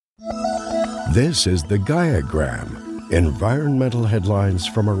This is the GaiaGram Environmental Headlines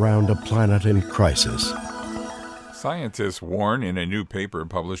from around a planet in crisis. Scientists warn in a new paper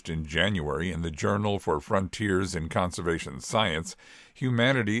published in January in the Journal for Frontiers in Conservation Science,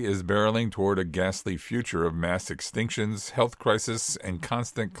 humanity is barreling toward a ghastly future of mass extinctions, health crisis, and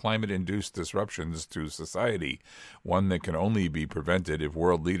constant climate-induced disruptions to society, one that can only be prevented if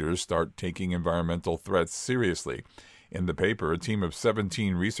world leaders start taking environmental threats seriously. In the paper, a team of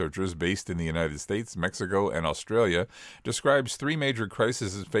 17 researchers based in the United States, Mexico, and Australia describes three major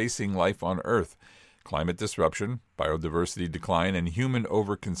crises facing life on Earth: climate disruption, biodiversity decline, and human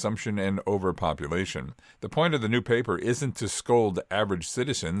overconsumption and overpopulation. The point of the new paper isn't to scold average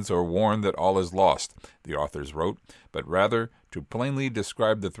citizens or warn that all is lost, the authors wrote, but rather to plainly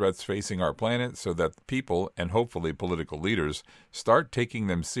describe the threats facing our planet so that people, and hopefully political leaders, start taking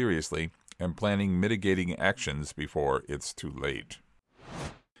them seriously and planning mitigating actions before it's too late.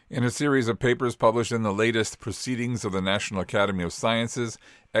 In a series of papers published in the latest Proceedings of the National Academy of Sciences,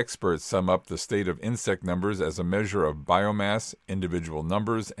 experts sum up the state of insect numbers as a measure of biomass, individual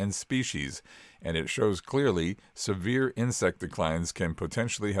numbers, and species, and it shows clearly severe insect declines can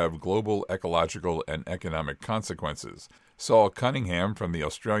potentially have global ecological and economic consequences. Saul Cunningham from the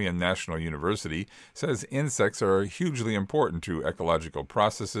Australian National University says insects are hugely important to ecological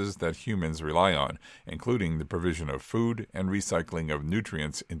processes that humans rely on, including the provision of food and recycling of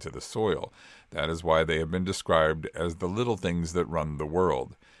nutrients into the soil. That is why they have been described as the little things that run the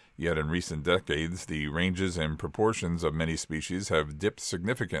world. Yet in recent decades, the ranges and proportions of many species have dipped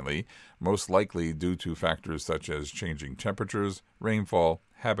significantly, most likely due to factors such as changing temperatures, rainfall,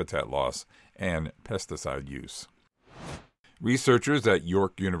 habitat loss, and pesticide use. Researchers at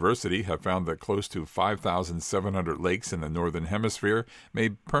York University have found that close to 5,700 lakes in the Northern Hemisphere may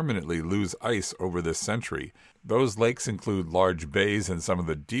permanently lose ice over this century. Those lakes include large bays and some of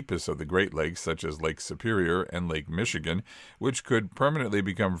the deepest of the Great Lakes, such as Lake Superior and Lake Michigan, which could permanently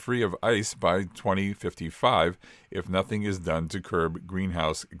become free of ice by 2055 if nothing is done to curb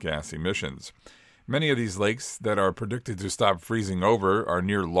greenhouse gas emissions. Many of these lakes that are predicted to stop freezing over are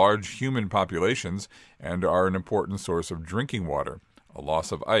near large human populations and are an important source of drinking water. A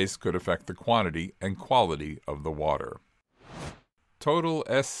loss of ice could affect the quantity and quality of the water. Total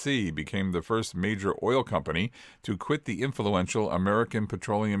SC became the first major oil company to quit the influential American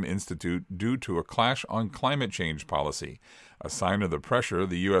Petroleum Institute due to a clash on climate change policy, a sign of the pressure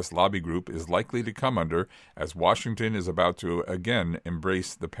the U.S. lobby group is likely to come under as Washington is about to again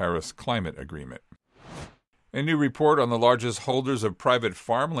embrace the Paris Climate Agreement. A new report on the largest holders of private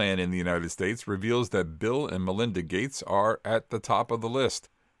farmland in the United States reveals that Bill and Melinda Gates are at the top of the list,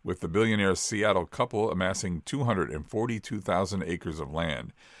 with the billionaire Seattle couple amassing 242,000 acres of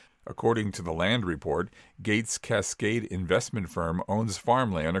land. According to the land report, Gates' Cascade investment firm owns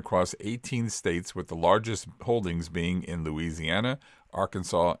farmland across 18 states, with the largest holdings being in Louisiana,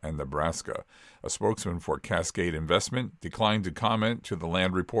 Arkansas, and Nebraska. A spokesman for Cascade Investment declined to comment to the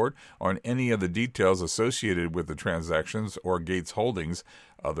land report on any of the details associated with the transactions or Gates' holdings,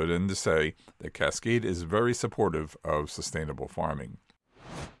 other than to say that Cascade is very supportive of sustainable farming.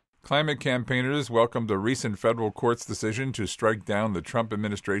 Climate campaigners welcomed a recent federal court's decision to strike down the Trump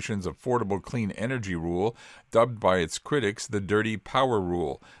administration's Affordable Clean Energy Rule, dubbed by its critics the Dirty Power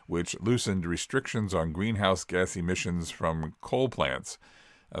Rule, which loosened restrictions on greenhouse gas emissions from coal plants.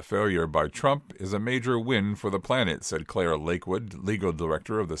 A failure by Trump is a major win for the planet, said Claire Lakewood, legal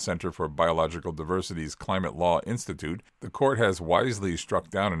director of the Center for Biological Diversity's Climate Law Institute. The court has wisely struck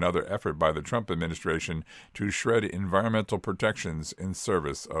down another effort by the Trump administration to shred environmental protections in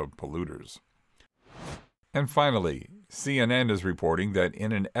service of polluters. And finally, CNN is reporting that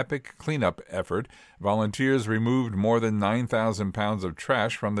in an epic cleanup effort, volunteers removed more than 9,000 pounds of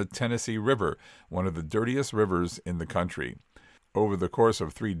trash from the Tennessee River, one of the dirtiest rivers in the country. Over the course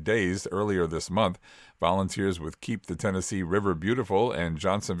of 3 days earlier this month, volunteers with Keep the Tennessee River Beautiful and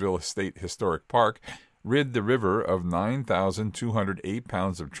Johnsonville State Historic Park rid the river of 9,208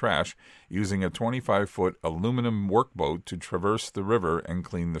 pounds of trash using a 25-foot aluminum workboat to traverse the river and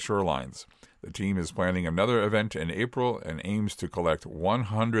clean the shorelines. The team is planning another event in April and aims to collect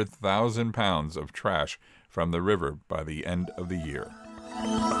 100,000 pounds of trash from the river by the end of the year.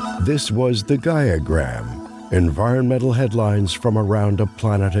 This was the GaiaGram Environmental Headlines from around a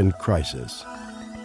planet in crisis.